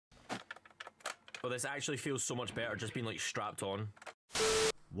Well, this actually feels so much better just being like strapped on.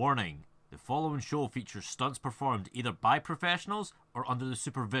 Warning. The following show features stunts performed either by professionals or under the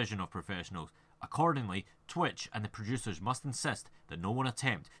supervision of professionals. Accordingly, Twitch and the producers must insist that no one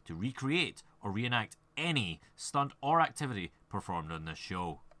attempt to recreate or reenact any stunt or activity performed on this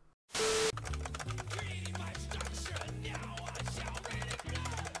show.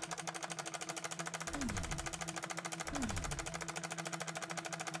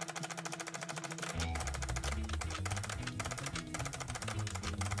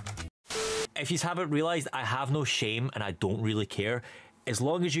 If you haven't realised, I have no shame and I don't really care. As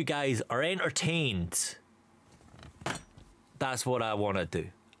long as you guys are entertained, that's what I want to do.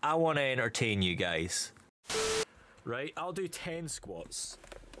 I want to entertain you guys. Right, I'll do 10 squats.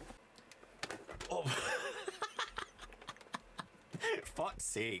 Oh. Fuck's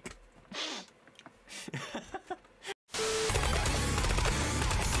sake.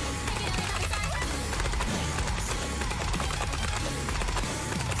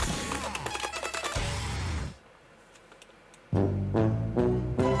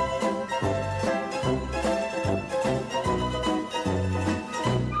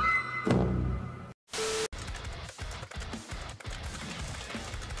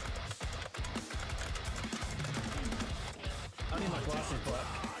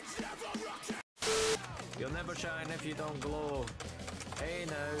 You'll never shine if you don't glow. Hey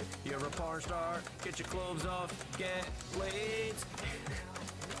now, you're a porn star. Get your clothes off, get laid.